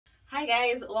Hi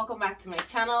guys, welcome back to my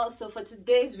channel. So for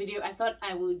today's video, I thought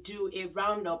I would do a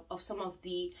roundup of some of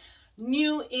the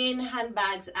new in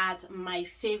handbags at my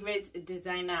favorite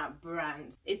designer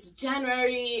brands. It's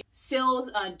January,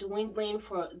 sales are dwindling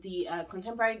for the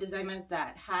contemporary designers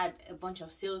that had a bunch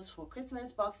of sales for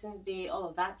Christmas, Boxing Day, all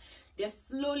of that. They're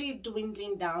slowly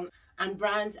dwindling down and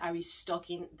brands are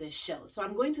restocking the shelves. So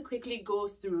I'm going to quickly go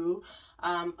through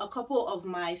a couple of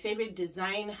my favorite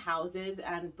design houses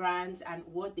and brands and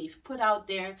what they've put out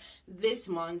there this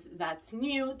month that's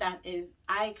new, that is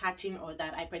eye-catching, or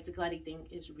that I particularly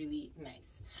think is really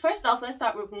nice. First off, let's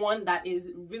start with one that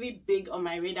is really big on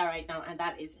my radar right now, and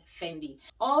that is Fendi.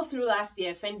 All through last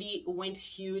year, Fendi went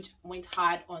huge, went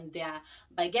hard on their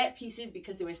baguette pieces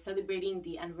because they were celebrating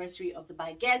the anniversary of the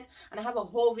baguette, and I have a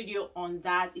whole video on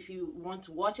that. If you want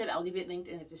to watch it, I'll leave it linked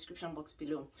in the description box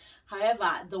below. However,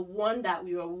 the one that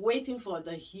we were waiting for,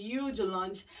 the huge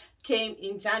launch, came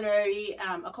in January.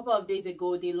 A couple of days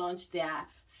ago, they launched their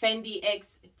Fendi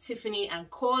X Tiffany &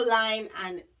 Co line,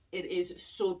 and it is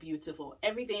so beautiful.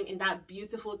 Everything in that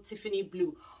beautiful Tiffany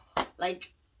blue.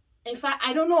 Like, in fact,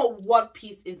 I don't know what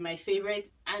piece is my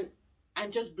favorite, and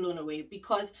I'm just blown away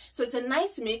because it's a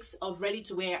nice mix of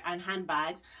ready-to-wear and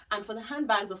handbags. And for the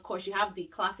handbags, of course, you have the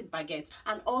classic baguette,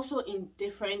 and also in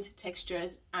different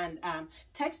textures and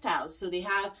textiles. So they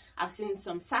have, I've seen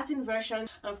some satin versions,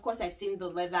 and of course I've seen the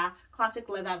leather, classic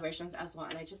leather versions as well,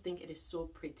 and I just think it is so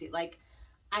pretty. Like,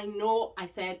 I know I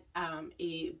said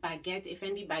a baguette, a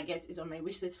Fendi baguette is on my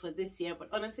wish list for this year, but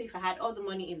honestly, if I had all the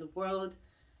money in the world,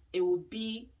 it would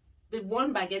be the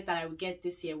one baguette that I would get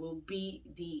this year will be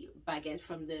the baguette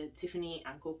from the Tiffany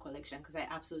 & Co collection, because I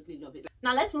absolutely love it.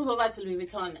 Now let's move over to Louis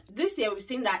Vuitton. This year we've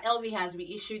seen that LV has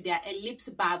reissued their Ellipse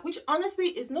bag, which honestly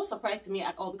is no surprise to me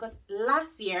at all, because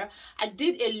last year I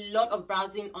did a lot of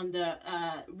browsing on the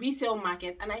resale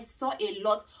market, and I saw a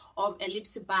lot of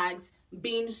Ellipse bags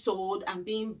being sold and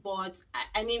being bought.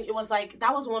 I mean, it was like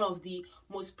that was one of the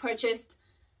most purchased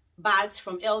bags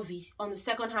from LV on the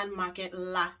second-hand market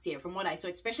last year, from what I saw,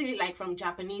 especially like from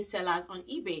Japanese sellers on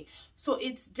eBay. So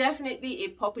it's definitely a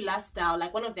popular style,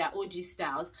 like one of their OG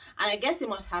styles, and I guess they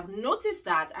must have noticed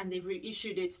that, and they've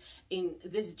reissued it in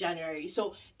this January.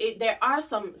 So there are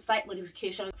some slight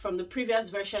modifications from the previous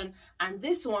version and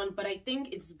this one, but I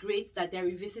think it's great that they're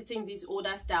revisiting these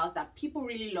older styles that people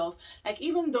really love. Like,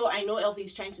 even though I know LV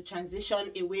is trying to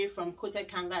transition away from coated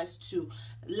canvas to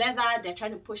leather, they're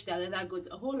trying to push their leather goods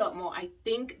a whole lot more, I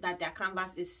think that their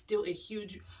canvas is still a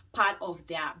huge part of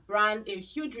their brand, a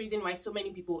huge reason why so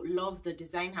many people love the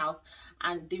design house,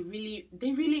 and they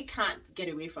really can't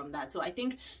get away from that. So I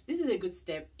think this is a good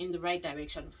step in the right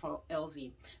direction for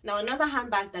LV. Now, another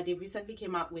handbag that they recently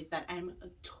came out with that I'm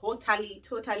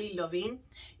totally loving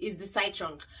is the side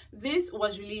trunk. This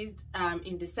was released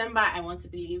in December, I want to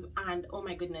believe, and oh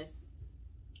my goodness,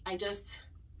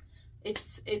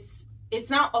 it's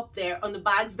now up there on the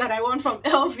bags that I want from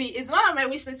LV. It's not on my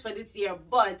wish list for this year,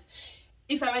 but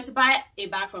if I were to buy a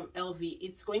bag from LV,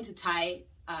 it's going to tie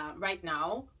right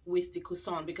now with the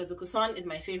Cusson, because the Cusson is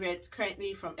my favorite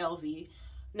currently from LV.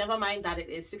 Never mind that it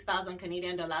is 6,000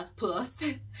 Canadian dollars plus,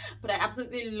 but I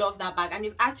absolutely love that bag. And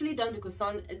they've actually done the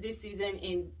Cusson this season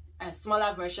in a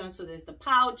smaller version. So there's the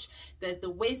pouch, there's the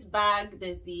waist bag,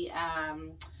 there's the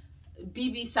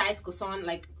BB size Cusson,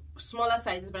 like smaller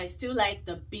sizes, but I still like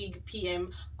the big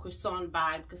PM Cusson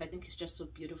bag because I think it's just so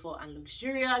beautiful and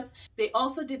luxurious. They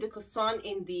also did the Cusson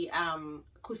in the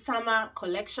Kusama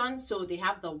collection, so they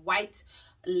have the white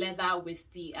leather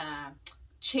with the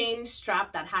chain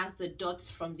strap that has the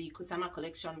dots from the Kusama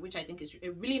collection, which I think is a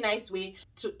really nice way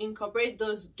to incorporate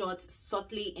those dots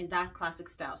subtly in that classic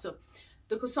style. So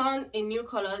the Cusson in new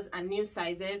colors and new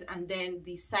sizes, and then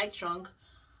the side trunk.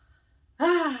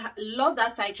 Love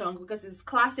that side trunk because it's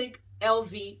classic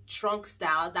LV trunk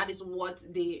style. That is what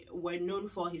they were known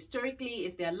for historically,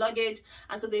 is their luggage,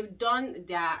 and so they've done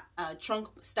their trunk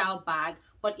style bag,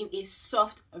 but in a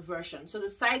soft version. So the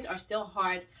sides are still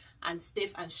hard and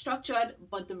stiff and structured,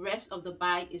 but the rest of the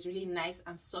bag is really nice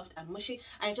and soft and mushy,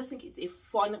 and I just think it's a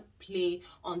fun play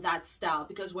on that style,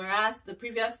 because whereas the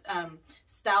previous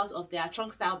styles of their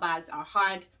trunk style bags are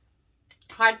hard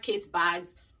case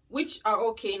bags, which are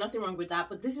okay, nothing wrong with that,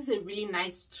 but this is a really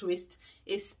nice twist,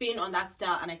 a spin on that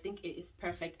style, and I think it is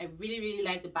perfect. I really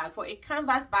like the bag. For a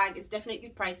canvas bag, it's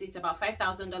definitely pricey. It's about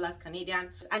 $5,000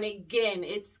 Canadian, and again,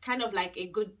 it's kind of like a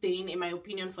good thing in my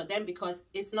opinion for them, because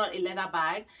it's not a leather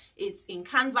bag, it's in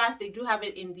canvas. They do have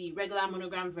it in the regular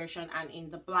monogram version and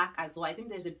in the black as well. I think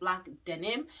there's a black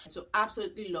denim, so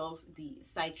absolutely love the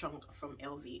side trunk from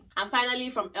LV. And finally,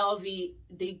 from LV,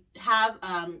 they have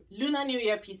Lunar New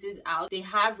Year pieces out. They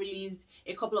have released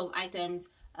a couple of items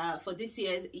for this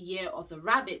year's Year of the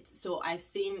Rabbit. So I've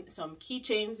seen some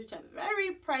keychains, which are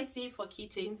very pricey for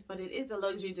keychains, but it is a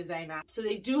luxury designer. So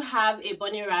they do have a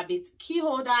bunny rabbit key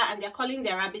holder, and they're calling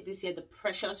their rabbit this year the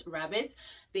Precious Rabbit.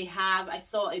 They have, I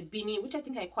saw a beanie, which I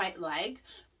think I quite liked,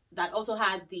 that also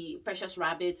had the Precious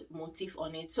Rabbit motif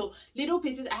on it. So little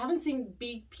pieces. I haven't seen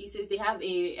big pieces. They have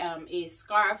a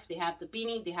scarf, they have the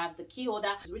beanie, they have the key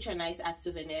holder, which are nice as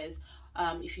souvenirs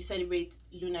if you celebrate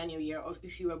Lunar New Year, or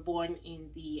if you were born in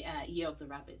the Year of the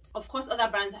Rabbit. Of course, other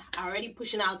brands are already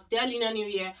pushing out their Lunar New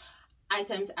Year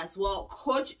items as well.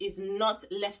 Coach is not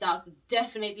left out,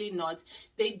 definitely not.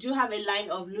 They do have a line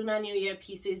of Lunar New Year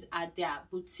pieces at their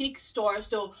boutique store.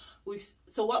 So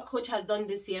what Coach has done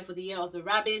this year for the Year of the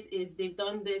Rabbit is they've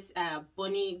done this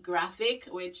bunny graphic,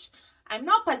 which I'm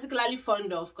not particularly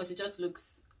fond of because it just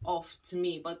looks off to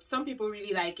me, but some people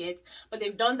really like it. But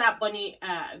they've done that bunny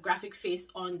graphic face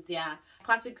on their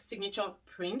classic signature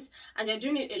print, and they're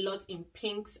doing it a lot in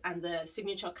pinks and the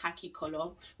signature khaki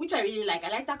color, which I really like. I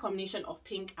like that combination of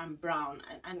pink and brown,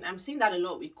 and I'm seeing that a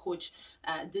lot with Coach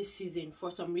this season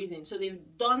for some reason. So they've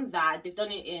done that. They've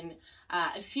done it in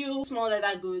a few small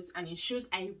leather goods and in shoes.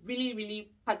 I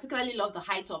really particularly love the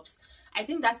high tops. I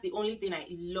think that's the only thing I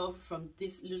love from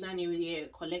this Lunar New Year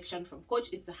collection from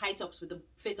Coach, is the high tops with the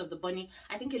face of the bunny.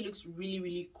 I think it looks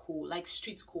really cool, like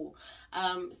street cool.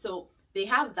 So they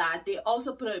have that. They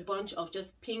also put a bunch of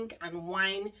just pink and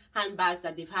wine handbags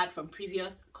that they've had from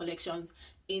previous collections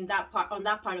in that part, on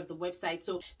that part of the website.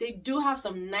 So they do have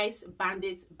some nice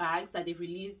bandits bags that they've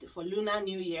released for Lunar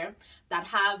New Year that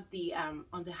have the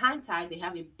on the hand tag they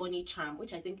have a bunny charm,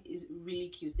 which I think is really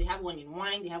cute. They have one in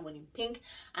wine, they have one in pink,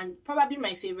 and probably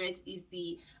my favorite is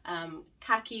the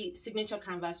khaki signature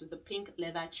canvas with the pink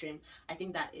leather trim. I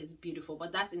think that is beautiful,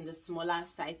 but that's in the smaller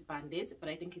size bandit, but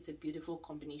I think it's a beautiful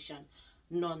combination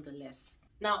nonetheless.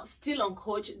 Now, still on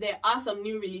Coach, there are some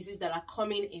new releases that are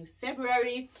coming in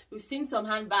February. We've seen some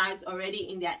handbags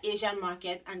already in their Asian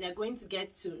market, and they're going to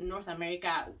get to North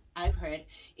America, I've heard,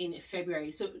 in February.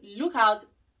 So look out,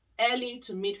 early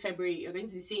to mid-February, you're going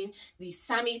to be seeing the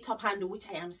Sammy top handle, which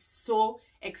I am so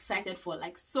excited for,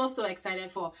 like so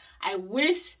excited for. I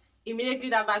wish immediately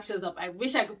that bag shows up, I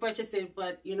wish I could purchase it,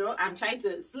 but you know, I'm trying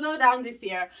to slow down this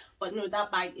year. But no,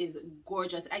 that bag is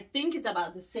gorgeous. I think it's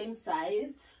about the same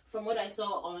size. From what I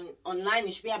saw online,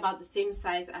 it should be about the same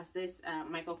size as this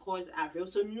Michael Kors Avril.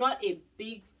 So not a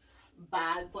big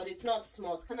bag, but it's not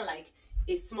small. It's kind of like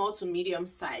a small to medium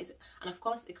size. And of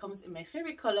course, it comes in my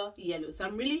favorite color, yellow. So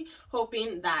I'm really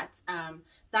hoping that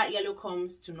that yellow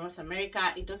comes to North America.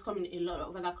 It does come in a lot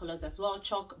of other colors as well.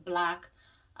 Chalk, black,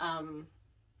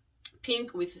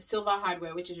 pink with silver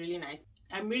hardware, which is really nice.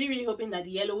 I'm really hoping that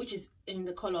the yellow, which is in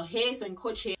the color Hay, so in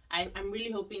Coach Hay, I'm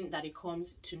really hoping that it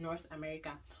comes to North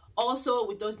America. Also,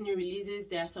 with those new releases,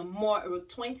 there are some more Rogue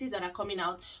 20s that are coming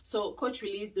out. So Coach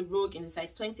released the Rogue in the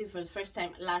size 20 for the first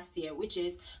time last year, which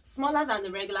is smaller than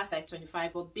the regular size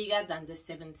 25 but bigger than the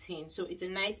 17. So it's a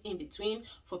nice in between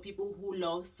for people who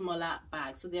love smaller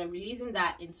bags. So they're releasing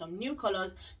that in some new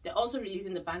colors. They're also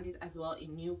releasing the Bandit as well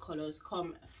in new colors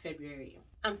come February.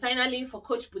 And finally, for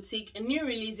Coach Boutique, new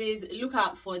releases, look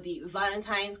out for the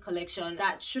Valentine's collection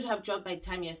that should have dropped by the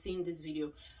time you're seeing this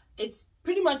video. It's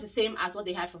pretty much the same as what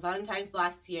they had for Valentine's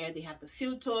last year. They have the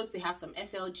field toes, they have some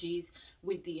SLGs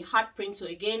with the heart print. So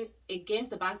again, against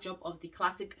the backdrop of the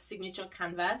classic signature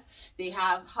canvas, they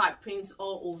have heart prints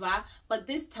all over. But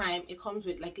this time, it comes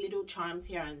with like little charms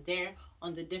here and there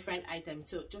on the different items.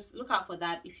 So just look out for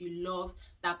that. If you love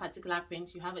that particular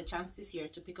print, you have a chance this year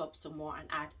to pick up some more and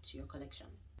add to your collection.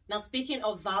 Now, speaking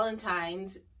of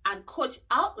Valentine's, at Coach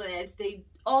outlets, they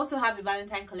also have a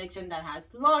Valentine collection that has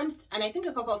launched, and I think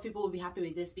a couple of people will be happy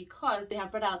with this because they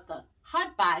have brought out the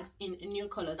hard bags in new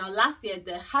colors. Now, last year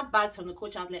the hard bags from the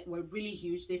Coach outlet were really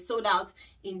huge. They sold out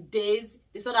in days,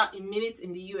 they sold out in minutes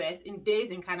in the US, in days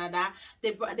in Canada.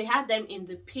 They had them in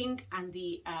the pink and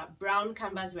the brown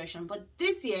canvas version, but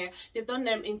this year they've done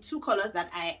them in two colors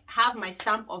that I have my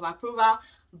stamp of approval: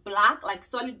 black, like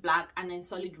solid black, and then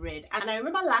solid red. And I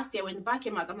remember last year when the bag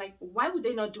came out, I'm like, why would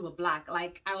they not do a black?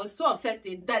 Like, I was so upset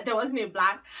that there wasn't a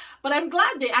black, but I'm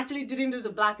glad they actually didn't do the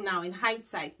black now in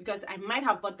hindsight, because I might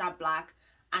have bought that black,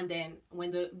 and then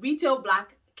when the retail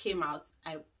black came out,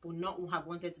 I would not have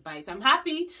wanted to buy it. So I'm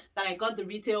happy that I got the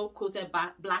retail quoted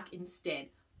black instead.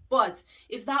 But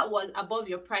if that was above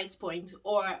your price point,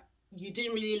 or you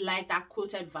didn't really like that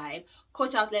quoted vibe,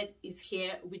 Coach outlet is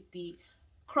here with the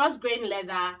cross-grain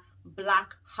leather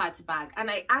black heart bag.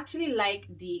 And I actually like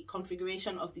the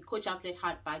configuration of the Coach outlet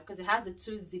heart bag because it has the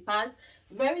two zippers,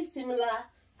 very similar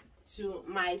to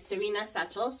my Serena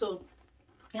satchel. So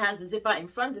It has the zipper in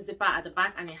front, the zipper at the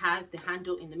back, and it has the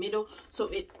handle in the middle. So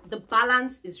the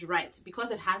balance is right.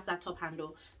 Because it has that top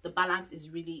handle, the balance is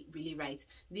really, really right.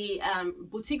 The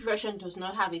boutique version does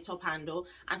not have a top handle,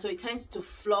 and so it tends to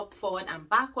flop forward and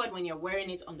backward when you're wearing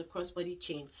it on the crossbody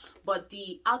chain. But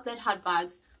the outlet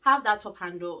handbags have that top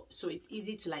handle, so it's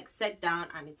easy to like set down,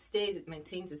 and it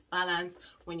maintains its balance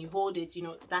when you hold it, you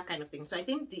know, that kind of thing. So I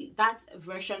think that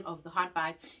version of the hard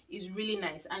bag is really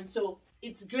nice, and so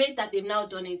it's great that they've now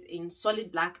done it in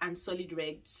solid black and solid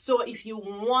red. So if you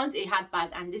want a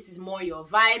handbag and this is more your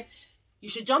vibe, you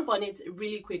should jump on it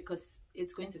really quick, because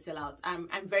it's going to sell out. I'm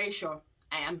very sure.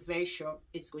 I am very sure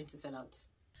it's going to sell out.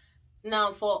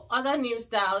 Now, for other new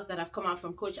styles that have come out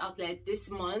from Coach Outlet this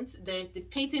month, there's the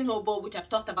Payton Hobo, which I've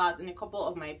talked about in a couple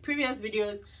of my previous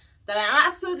videos, that I'm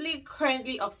absolutely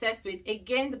currently obsessed with.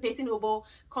 Again, the Payton Hobo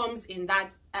comes in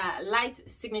that light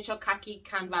signature khaki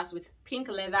canvas with pink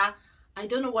leather. I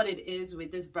don't know what it is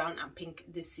with this brown and pink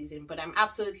this season, but I'm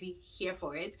absolutely here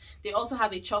for it. They also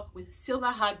have a chalk with silver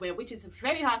hardware, which is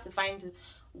very hard to find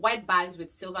white bags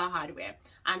with silver hardware.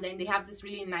 And then they have this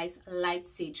really nice light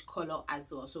sage color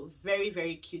as well. So very,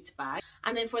 very cute bag.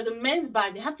 And then for the men's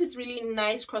bag, they have this really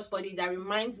nice crossbody that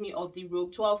reminds me of the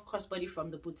Rogue 12 crossbody from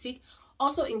the boutique.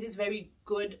 Also in this very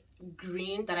good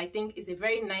green that I think is a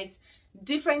very nice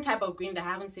different type of green that I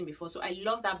haven't seen before. So I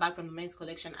love that bag from the men's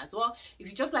collection as well. If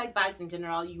you just like bags in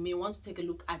general, you may want to take a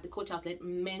look at the Coach Outlet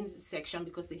men's section,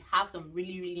 because they have some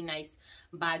really, really nice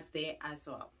bags there as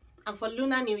well. And for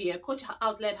Lunar New Year, Coach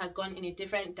Outlet has gone in a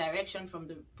different direction from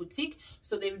the boutique.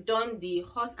 So they've done the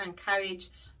horse and carriage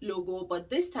logo, but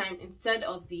this time instead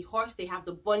of the horse, they have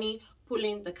the bunny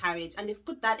pulling the carriage, and they've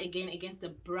put that again against the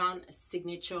brown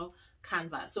signature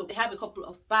canvas. So they have a couple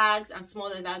of bags and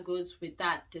smaller that goes with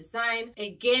that design.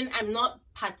 Again, I'm not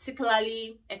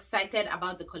particularly excited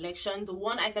about the collection. The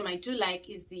one item I do like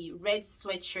is the red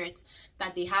sweatshirt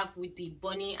that they have with the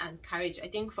bunny and carriage. I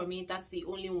think for me, that's the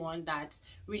only one that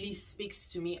really speaks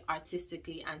to me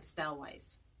artistically and style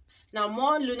wise. Now,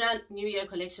 more Lunar New Year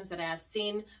collections that I have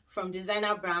seen from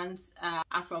designer brands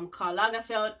are from Karl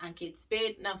Lagerfeld and Kate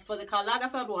Spade. Now, for the Karl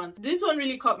Lagerfeld one, this one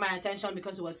really caught my attention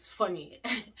because it was funny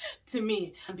to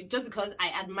me, just because I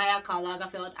admire Karl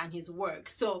Lagerfeld and his work.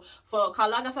 So for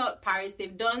Karl Lagerfeld Paris,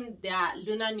 they've done their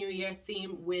Lunar New Year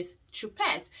theme with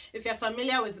Choupette. If you're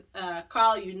familiar with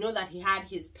Karl, you know that he had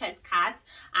his pet cat,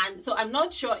 and so I'm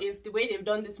not sure if the way they've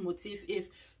done this motif, if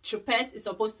Choupette is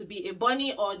supposed to be a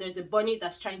bunny or there's a bunny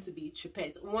that's trying to be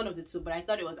Choupette, one of the two, but I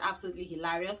thought it was absolutely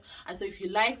hilarious. And so if you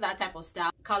like that type of style,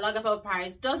 Karl Lagerfeld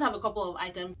Paris does have a couple of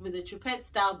items with a Choupette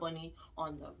style bunny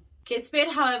on them. Kate Spade,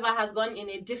 however, has gone in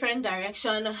a different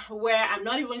direction where I'm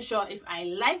not even sure if I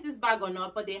like this bag or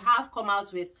not, but they have come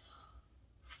out with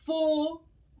full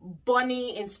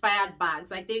bunny inspired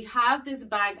bags. Like, they have this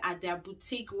bag at their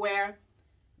boutique where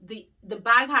the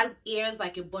bag has ears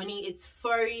like a bunny. It's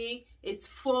furry, it's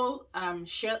full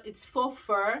shell, it's full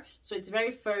fur, so it's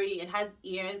very furry. It has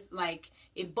ears like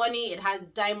a bunny. It has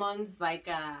diamonds like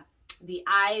the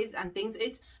eyes and things.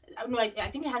 I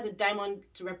think it has a diamond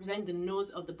to represent the nose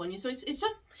of the bunny. So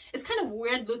it's kind of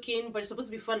weird looking, but it's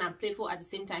supposed to be fun and playful at the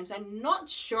same time. So I'm not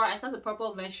sure. I saw the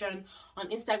purple version on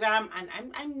Instagram, and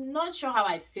I'm not sure how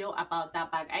I feel about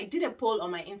that bag. I did a poll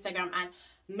on my Instagram, and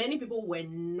many people were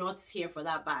not here for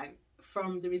that bag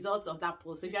from the results of that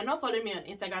poll. So if you're not following me on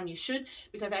Instagram, you should,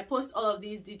 because I post all of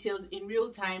these details in real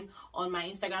time on my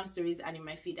Instagram stories and in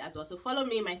my feed as well. So follow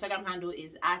me. My Instagram handle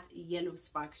is at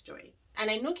YellowSparksJoy. And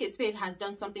I know Kate Spade has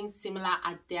done something similar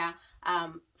at their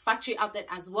factory outlet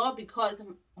as well, because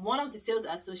one of the sales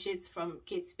associates from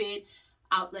Kate Spade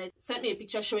outlet sent me a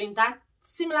picture showing that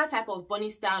similar type of bunny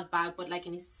styled bag, but like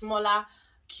in a smaller,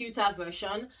 cuter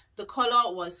version. The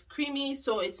color was creamy,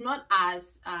 so it's not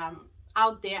as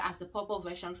out there as the purple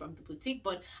version from the boutique,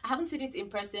 but I haven't seen it in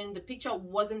person. The picture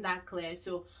wasn't that clear,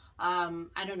 so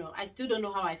I don't know. I still don't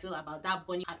know how I feel about that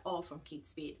bunny at all from Kate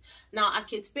Spade. Now at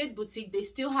Kate Spade boutique, they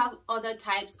still have other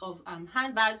types of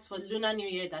handbags for Lunar New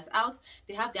Year that's out.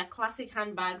 They have their classic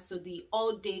handbags, so the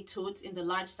all-day totes in the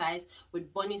large size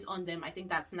with bunnies on them. I think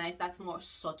that's nice. That's more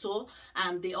subtle.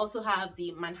 They also have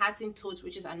the Manhattan tote,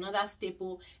 which is another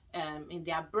staple in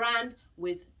their brand,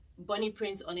 with bunny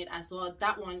prints on it as well.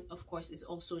 That one, of course, is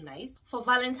also nice. For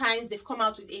Valentine's, they've come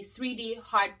out with a 3D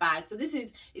hard bag. So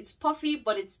it's puffy,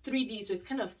 but it's 3D, so it's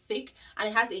kind of thick, and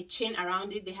it has a chain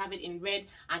around it. They have it in red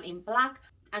and in black.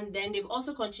 And then they've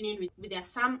also continued with their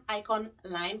Sam Icon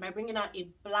line by bringing out a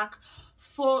black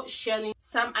faux shelling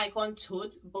Sam Icon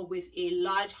tote, but with a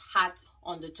large hat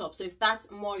on the top. So if that's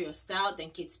more your style, then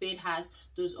Kate Spade has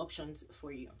those options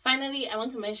for you. Finally, I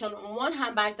want to mention one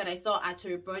handbag that I saw at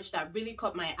Tory Burch that really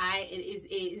caught my eye. It is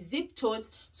a zip tote,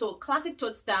 so classic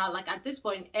tote style. Like at this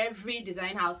point, every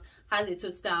design house has a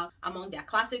tote style among their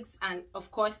classics, and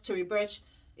of course Tory Burch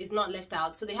is not left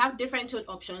out. So they have different tote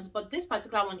options, but this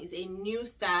particular one is a new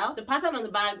style. The pattern on the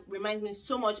bag reminds me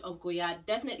so much of Goyard,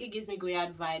 definitely gives me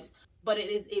Goyard vibes, but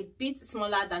it is a bit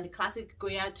smaller than the classic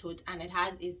Goyard tote, and it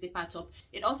has a zipper top.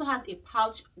 It also has a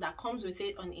pouch that comes with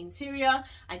it on the interior.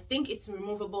 I think it's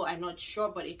removable, I'm not sure,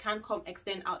 but it can come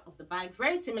extend out of the bag,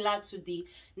 very similar to the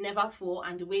Neverfull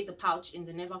and the way the pouch in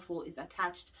the Neverfull is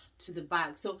attached to the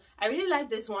bag. So I really like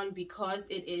this one because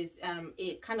it is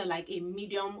a kind of like a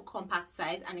medium compact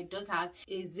size, and it does have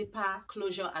a zipper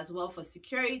closure as well for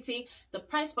security. The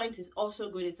price point is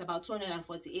also good. It's about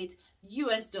 $248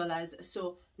 US,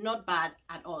 so not bad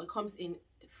at all. It comes in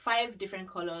 5 different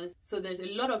colors, so there's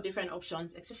a lot of different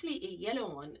options, especially a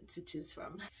yellow one to choose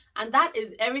from. And that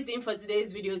is everything for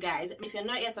today's video, guys. If you're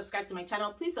not yet subscribed to my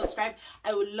channel, please subscribe.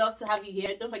 I would love to have you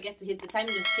here. Don't forget to hit the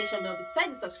tiny notification bell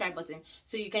beside the subscribe button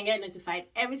so you can get notified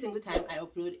every single time I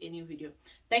upload a new video.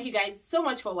 Thank you guys so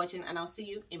much for watching, and I'll see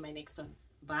you in my next one.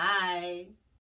 Bye.